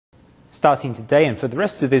Starting today and for the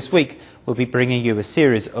rest of this week, we'll be bringing you a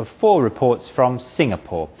series of 4 reports from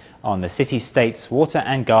Singapore on the city-state's water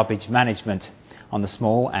and garbage management. On the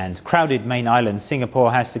small and crowded main island,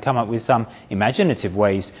 Singapore has to come up with some imaginative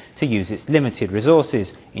ways to use its limited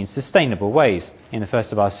resources in sustainable ways. In the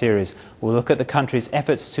first of our series, we'll look at the country's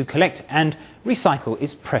efforts to collect and recycle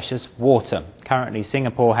its precious water. Currently,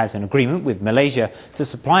 Singapore has an agreement with Malaysia to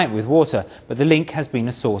supply it with water, but the link has been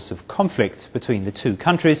a source of conflict between the two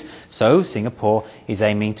countries, so Singapore is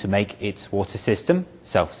aiming to make its water system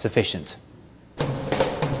self-sufficient.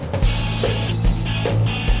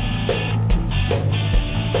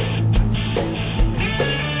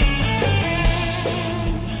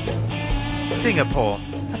 Singapore,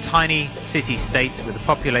 a tiny city-state with a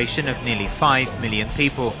population of nearly 5 million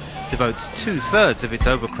people, devotes 2/3 of its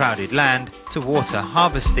overcrowded land to water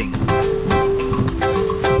harvesting.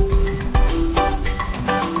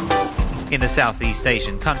 In the Southeast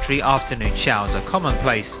Asian country, afternoon showers are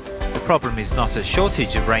commonplace. The problem is not a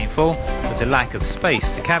shortage of rainfall, but a lack of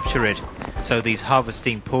space to capture it. So these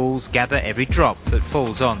harvesting pools gather every drop that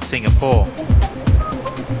falls on Singapore.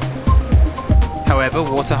 However,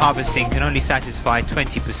 water harvesting can only satisfy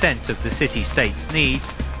 20% of the city-state's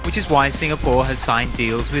needs, which is why Singapore has signed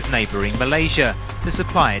deals with neighbouring Malaysia to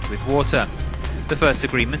supply it with water. The first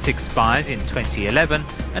agreement expires in 2011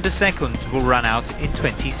 and a second will run out in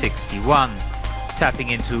 2061. Tapping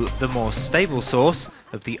into the more stable source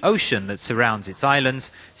of the ocean that surrounds its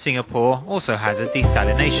islands, Singapore also has a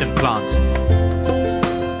desalination plant.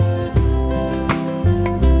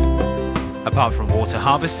 Apart from water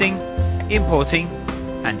harvesting, importing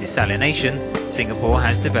and desalination, Singapore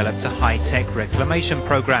has developed a high-tech reclamation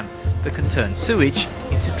program that can turn sewage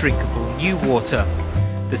into drinkable new water.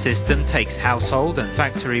 The system takes household and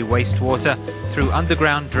factory wastewater through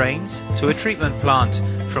underground drains to a treatment plant,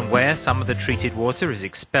 from where some of the treated water is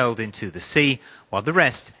expelled into the sea, while the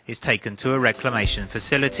rest is taken to a reclamation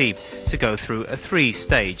facility to go through a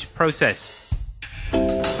 3-stage process.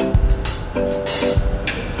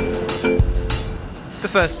 The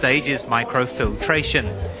first stage is microfiltration.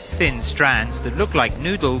 Thin strands that look like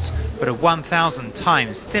noodles but are 1,000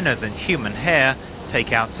 times thinner than human hair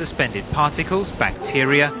take out suspended particles,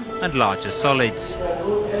 bacteria and larger solids.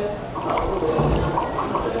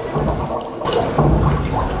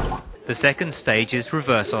 The second stage is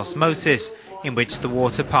reverse osmosis, in which the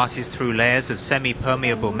water passes through layers of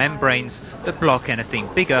semi-permeable membranes that block anything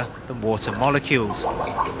bigger than water molecules.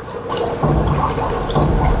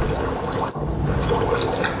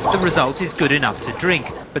 The result is good enough to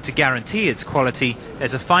drink, but to guarantee its quality,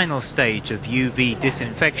 there's a final stage of UV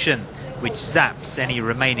disinfection, which zaps any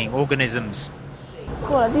remaining organisms.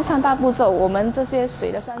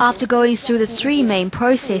 After going through the 3 main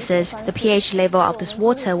processes, the pH level of this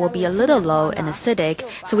water will be a little low and acidic,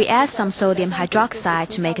 so we add some sodium hydroxide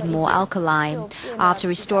to make it more alkaline. After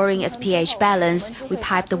restoring its pH balance, we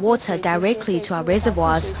pipe the water directly to our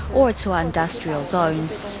reservoirs or to our industrial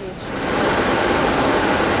zones.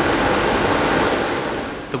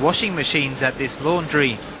 The washing machines at this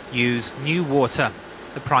laundry use new water.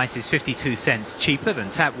 The price is 52 cents cheaper than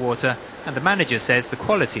tap water, and the manager says the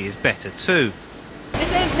quality is better too. Is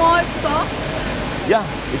it more soft? Yeah,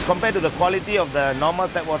 it's compared to the quality of the normal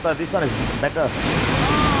tap water, this one is better.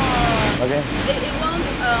 Oh. Okay. It won't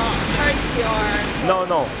hurt your...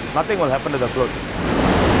 No, nothing will happen to the clothes.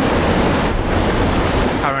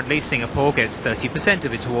 Currently, Singapore gets 30%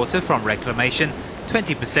 of its water from reclamation,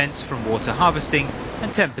 20% from water harvesting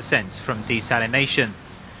and 10% from desalination.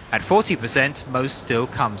 At 40%, most still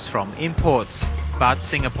comes from imports. But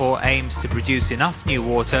Singapore aims to produce enough new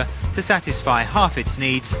water to satisfy half its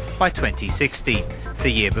needs by 2060,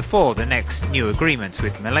 the year before the next new agreement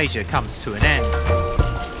with Malaysia comes to an end.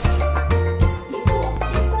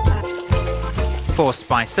 Forced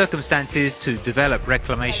by circumstances to develop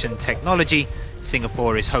reclamation technology,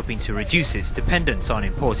 Singapore is hoping to reduce its dependence on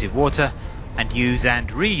imported water and use and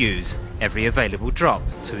reuse every available drop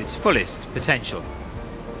to its fullest potential.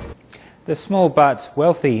 The small but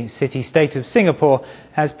wealthy city-state of Singapore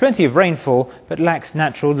has plenty of rainfall but lacks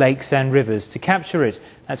natural lakes and rivers to capture it.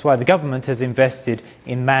 That's why the government has invested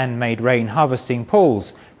in man-made rain harvesting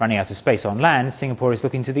pools. Running out of space on land, Singapore is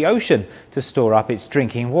looking to the ocean to store up its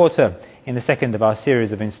drinking water. In the second of our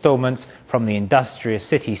series of instalments from the industrious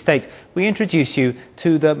city-state, we introduce you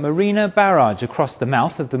to the Marina Barrage across the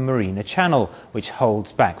mouth of the Marina Channel, which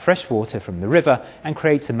holds back fresh water from the river and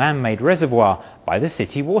creates a man-made reservoir by the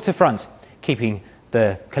city waterfront. Keeping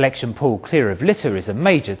the collection pool clear of litter is a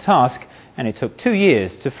major task, and it took 2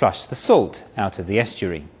 years to flush the salt out of the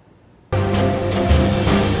estuary.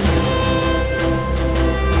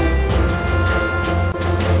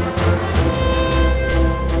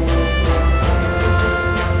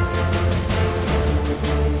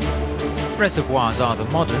 reservoirs are the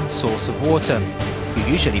modern source of water. You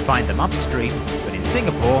usually find them upstream, but in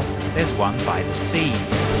Singapore, there's one by the sea.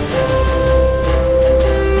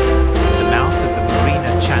 The mouth of the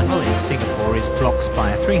Marina Channel in Singapore is blocked by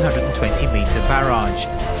a 320-metre barrage,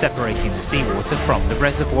 separating the seawater from the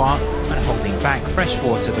reservoir and holding back fresh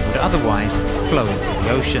water that would otherwise flow into the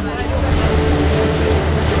ocean.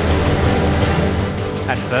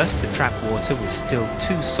 At first, the trap water was still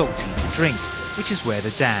too salty to drink, which is where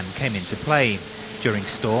the dam came into play. During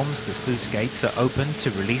storms, the sluice gates are opened to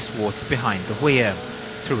release water behind the weir.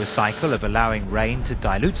 Through a cycle of allowing rain to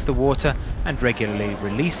dilute the water and regularly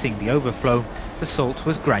releasing the overflow, the salt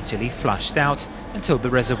was gradually flushed out until the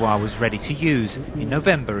reservoir was ready to use in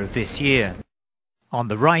November of this year. On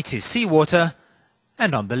the right is seawater,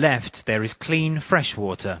 and on the left there is clean fresh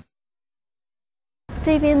water.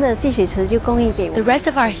 The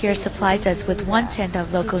reservoir here supplies us with 1/10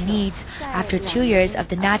 of local needs. After 2 years of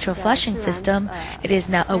the natural flushing system, it is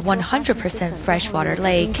now a 100% freshwater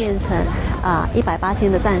lake.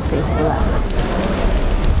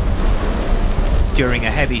 During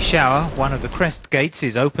a heavy shower, one of the crest gates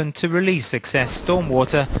is opened to release excess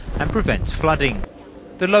stormwater and prevent flooding.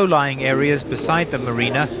 The low-lying areas beside the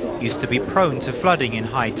marina used to be prone to flooding in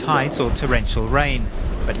high tides or torrential rain,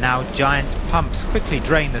 but now giant pumps quickly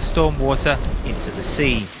drain the stormwater into the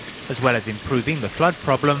sea. As well as improving the flood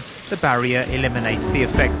problem, the barrier eliminates the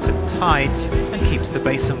effect of tides and keeps the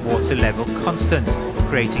basin water level constant,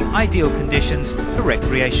 creating ideal conditions for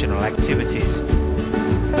recreational activities.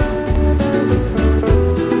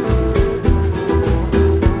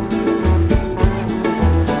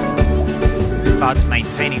 But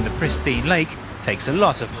maintaining the pristine lake takes a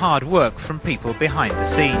lot of hard work from people behind the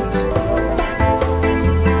scenes.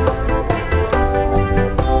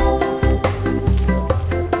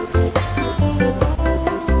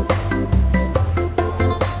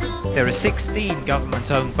 There are 16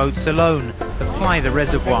 government-owned boats alone that ply the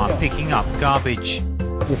reservoir, picking up garbage.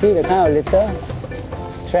 You see the kind of litter?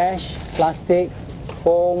 Trash, plastic,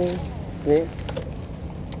 foam,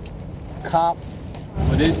 cup.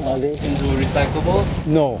 Are these into recyclables?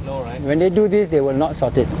 No. No, right? When they do this, they will not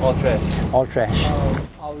sort it. All trash? All trash.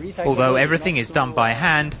 Although everything is done by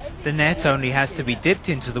hand, the net only has to be dipped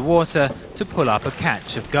into the water to pull up a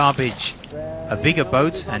catch of garbage. A bigger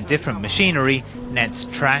boat and different machinery nets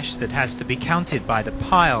trash that has to be counted by the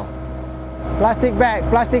pile. Plastic bag,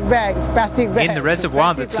 plastic bag, plastic bag. In the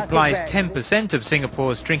reservoir that supplies 10% of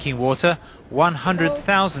Singapore's drinking water,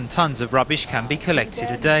 100,000 tonnes of rubbish can be collected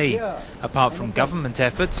a day. Apart from government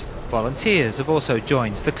efforts, volunteers have also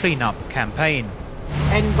joined the clean-up campaign.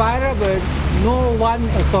 Environment, no one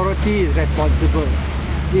authority is responsible.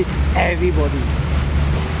 It's everybody.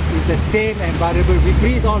 It's the same environment. We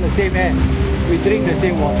breathe all the same air. We drink the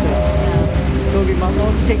same water. So we must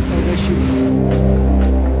all take ownership.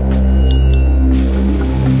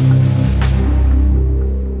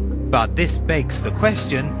 But this begs the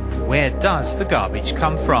question, where does the garbage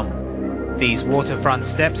come from? These waterfront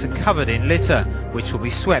steps are covered in litter, which will be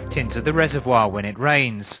swept into the reservoir when it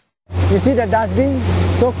rains. You see the dustbin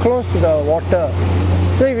so close to the water.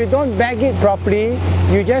 So if you don't bag it properly,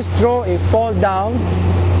 you just throw, it falls down,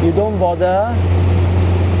 you don't bother,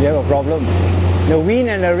 you have a problem. The wind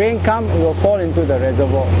and the rain come, it will fall into the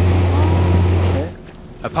reservoir.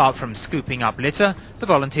 Apart from scooping up litter, the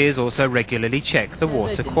volunteers also regularly check the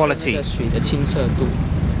water quality.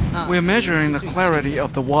 We're measuring the clarity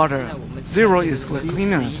of the water. 0 is the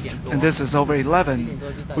cleanest, and this is over 11,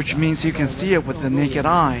 which means you can see it with the naked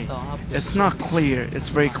eye. It's not clear, it's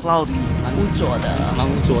very cloudy.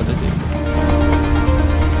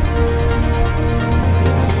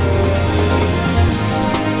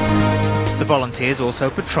 The volunteers also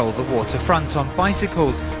patrol the waterfront on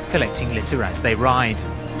bicycles, collecting litter as they ride.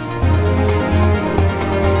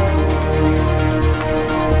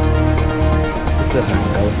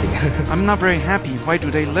 I'm not very happy. Why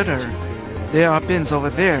do they litter? There are bins over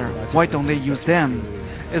there. Why don't they use them?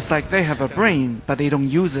 It's like they have a brain, but they don't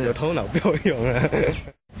use it.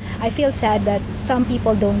 I feel sad that some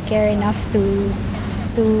people don't care enough to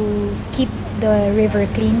keep the river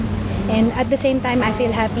clean. And at the same time, I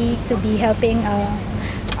feel happy to be helping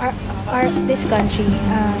this country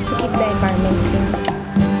to keep the environment clean.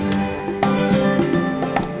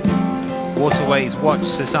 Waterways Watch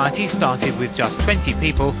Society started with just 20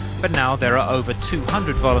 people, but now there are over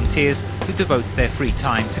 200 volunteers who devote their free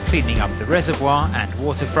time to cleaning up the reservoir and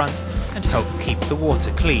waterfront and help keep the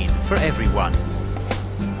water clean for everyone.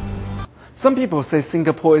 Some people say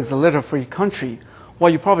Singapore is a litter-free country.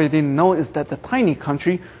 What you probably didn't know is that the tiny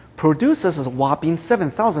country produces a whopping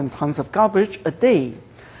 7,000 tons of garbage a day.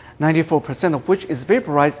 94% of which is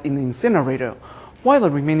vaporized in the incinerator, while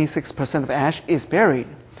the remaining 6% of ash is buried.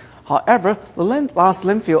 However, the last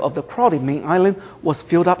landfill of the crowded main island was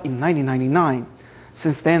filled up in 1999.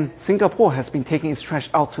 Since then, Singapore has been taking its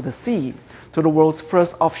trash out to the sea, to the world's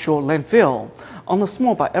first offshore landfill, on the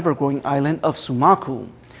small but ever-growing island of Sumaku.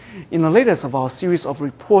 In the latest of our series of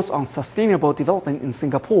reports on sustainable development in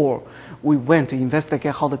Singapore, we went to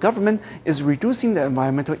investigate how the government is reducing the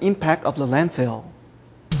environmental impact of the landfill.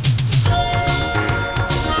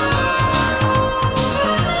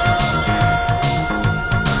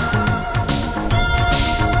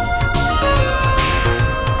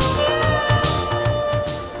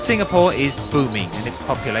 Singapore is booming and its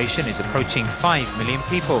population is approaching 5 million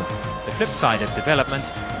people. The flip side of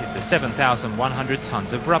development is the 7,100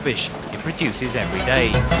 tons of rubbish it produces every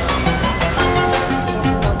day.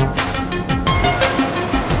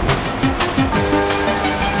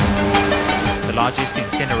 The largest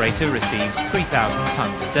incinerator receives 3,000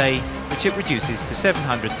 tons a day, which it reduces to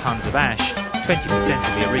 700 tons of ash, 20%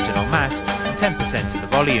 of the original mass and 10% of the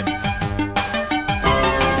volume.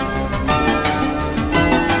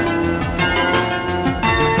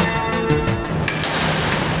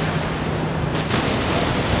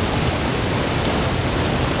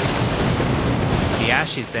 The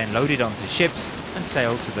ash is then loaded onto ships and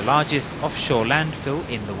sailed to the largest offshore landfill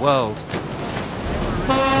in the world.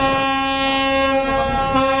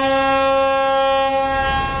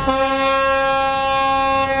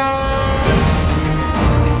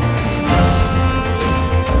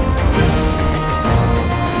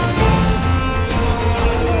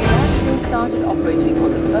 Started operating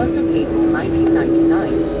on the 1st of April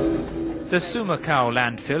 1999. The Sumaku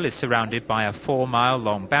landfill is surrounded by a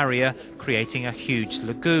 4-mile-long barrier, creating a huge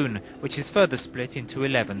lagoon, which is further split into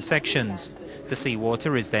 11 sections. The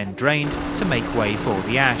seawater is then drained to make way for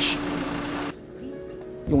the ash.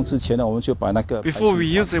 Before we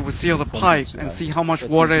use it, we seal the pipe and see how much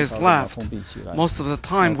water is left. Most of the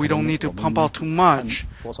time, we don't need to pump out too much.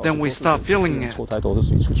 Then we start filling it.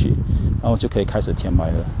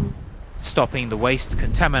 Stopping the waste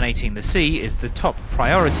contaminating the sea is the top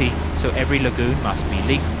priority, so every lagoon must be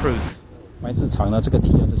leak-proof.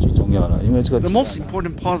 The most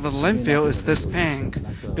important part of the landfill is this bank,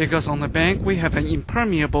 because on the bank we have an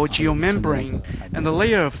impermeable geomembrane and a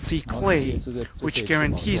layer of sea clay, which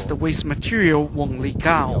guarantees the waste material won't leak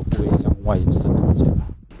out.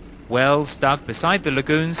 Wells dug beside the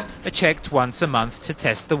lagoons are checked once a month to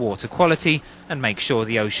test the water quality and make sure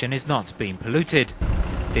the ocean is not being polluted.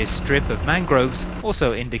 This strip of mangroves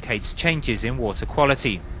also indicates changes in water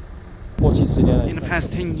quality. In the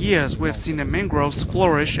past 10 years, we have seen the mangroves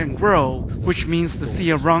flourish and grow, which means the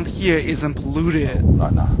sea around here isn't polluted.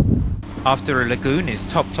 After a lagoon is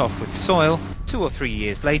topped off with soil, 2 or 3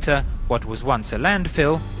 years later, what was once a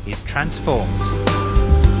landfill is transformed.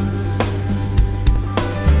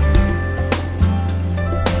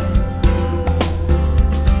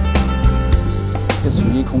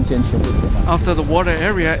 After the water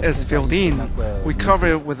area is filled in, we cover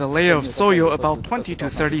it with a layer of soil about 20 to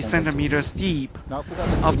 30 centimeters deep.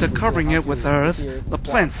 After covering it with earth, the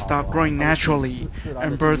plants start growing naturally,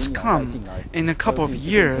 and birds come. In a couple of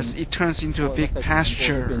years, it turns into a big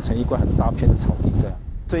pasture.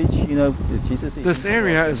 This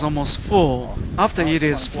area is almost full. After it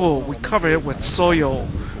is full, we cover it with soil,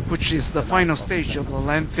 which is the final stage of the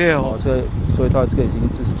landfill.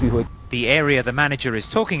 The area the manager is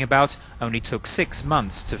talking about only took 6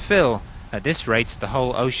 months to fill. At this rate, the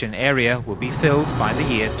whole ocean area will be filled by the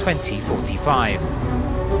year 2045.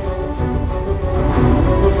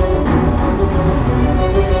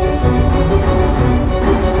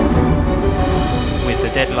 With the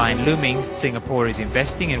deadline looming, Singapore is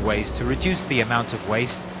investing in ways to reduce the amount of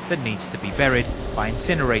waste that needs to be buried by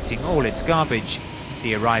incinerating all its garbage.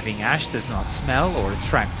 The arriving ash does not smell or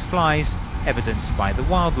attract flies, evidenced by the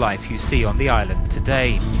wildlife you see on the island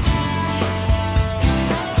today.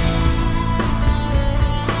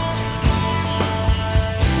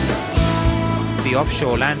 The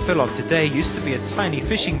offshore landfill of today used to be a tiny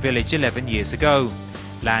fishing village 11 years ago.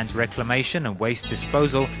 Land reclamation and waste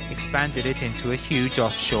disposal expanded it into a huge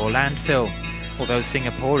offshore landfill. Although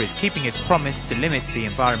Singapore is keeping its promise to limit the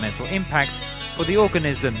environmental impact, for the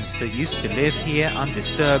organisms that used to live here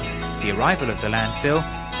undisturbed, the arrival of the landfill,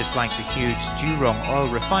 just like the huge Jurong oil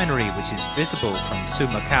refinery which is visible from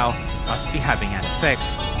Sumaku, must be having an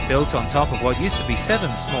effect. Built on top of what used to be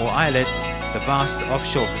 7 small islets, the vast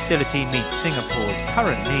offshore facility meets Singapore's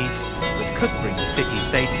current needs, but could bring the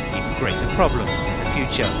city-states even greater problems in the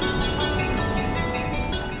future.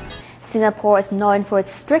 Singapore is known for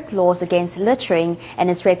its strict laws against littering and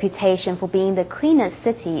its reputation for being the cleanest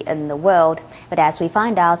city in the world. But as we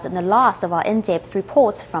find out in the last of our in-depth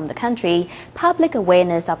reports from the country, public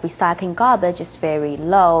awareness of recycling garbage is very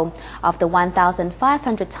low. Of the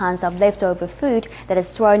 1,500 tons of leftover food that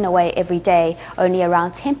is thrown away every day, only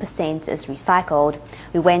around 10% is recycled.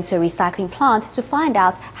 We went to a recycling plant to find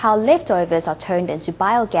out how leftovers are turned into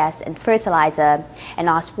biogas and fertilizer, and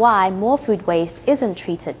asked why more food waste isn't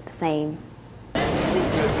treated the same.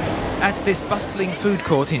 At this bustling food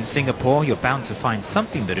court in Singapore, you're bound to find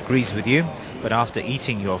something that agrees with you, but after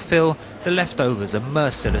eating your fill, the leftovers are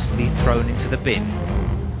mercilessly thrown into the bin.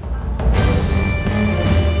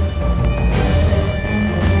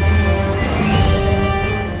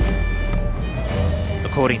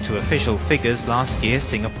 According to official figures, last year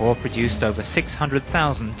Singapore produced over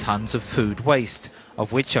 600,000 tons of food waste,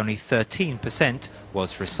 of which only 13%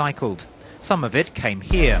 was recycled. Some of it came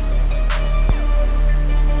here.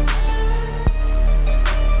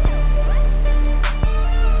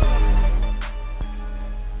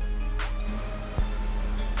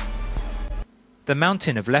 The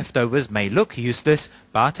mountain of leftovers may look useless,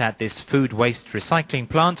 but at this food waste recycling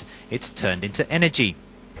plant, it's turned into energy.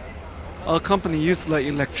 Our company uses the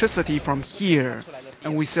electricity from here,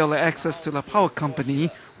 and we sell the access to the power company,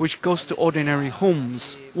 which goes to ordinary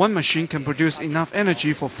homes. One machine can produce enough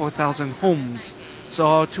energy for 4,000 homes, so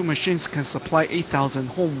our two machines can supply 8,000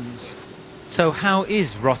 homes. So how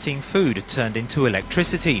is rotting food turned into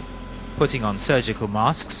electricity? Putting on surgical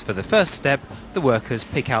masks for the first step, the workers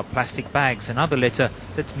pick out plastic bags and other litter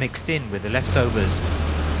that's mixed in with the leftovers.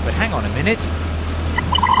 But hang on a minute.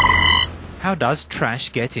 How does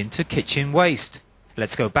trash get into kitchen waste?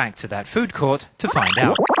 Let's go back to that food court to find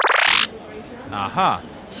out. Aha!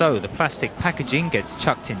 So the plastic packaging gets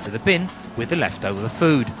chucked into the bin with the leftover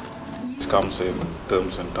food. It comes in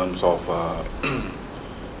terms of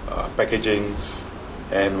packagings,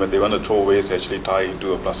 and when they want to throw waste, actually tie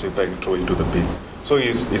into a plastic bag and throw into the bin. So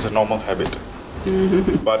it's a normal habit.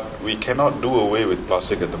 But we cannot do away with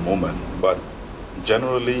plastic at the moment, but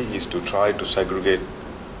generally is to try to segregate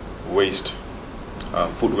waste,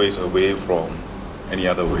 food waste away from any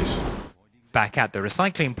other waste. Back at the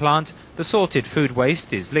recycling plant, the sorted food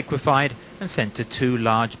waste is liquefied and sent to two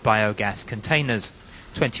large biogas containers.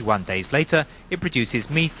 21 days later, it produces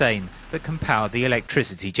methane that can power the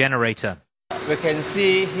electricity generator. We can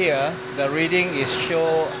see here the reading is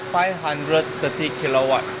show 530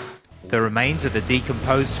 kilowatt. The remains of the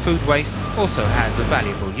decomposed food waste also has a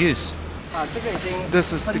valuable use.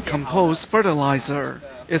 This is decomposed fertilizer.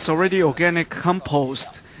 It's already organic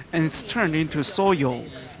compost, and it's turned into soil.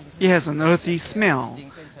 It has an earthy smell.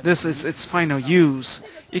 This is its final use.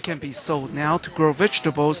 It can be sold now to grow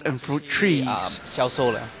vegetables and fruit trees.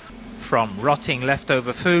 From rotting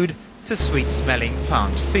leftover food to sweet-smelling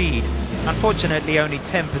plant feed. Unfortunately, only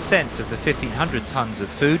 10% of the 1,500 tons of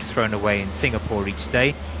food thrown away in Singapore each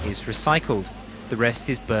day is recycled. The rest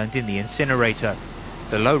is burned in the incinerator.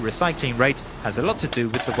 The low recycling rate has a lot to do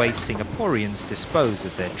with the way Singaporeans dispose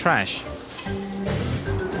of their trash.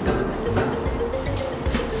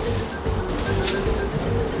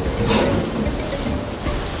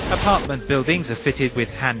 Apartment buildings are fitted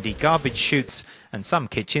with handy garbage chutes, and some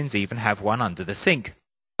kitchens even have one under the sink.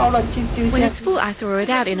 When it's full, I throw it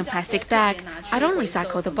out in a plastic bag. I don't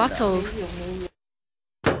recycle the bottles.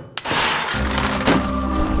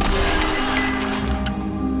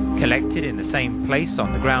 Collected in the same place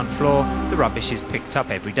on the ground floor, the rubbish is picked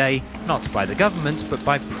up every day, not by the government, but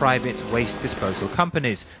by private waste disposal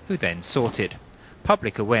companies, who then sort it.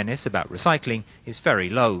 Public awareness about recycling is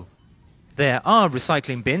very low. There are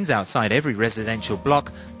recycling bins outside every residential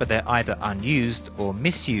block, but they're either unused or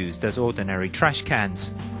misused as ordinary trash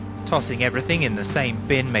cans. Tossing everything in the same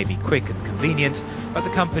bin may be quick and convenient, but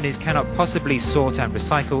the companies cannot possibly sort and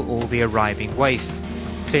recycle all the arriving waste.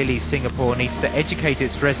 Clearly, Singapore needs to educate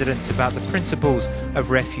its residents about the principles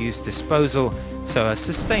of refuse disposal, so a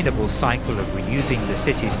sustainable cycle of reusing the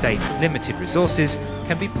city-state's limited resources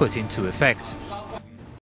can be put into effect.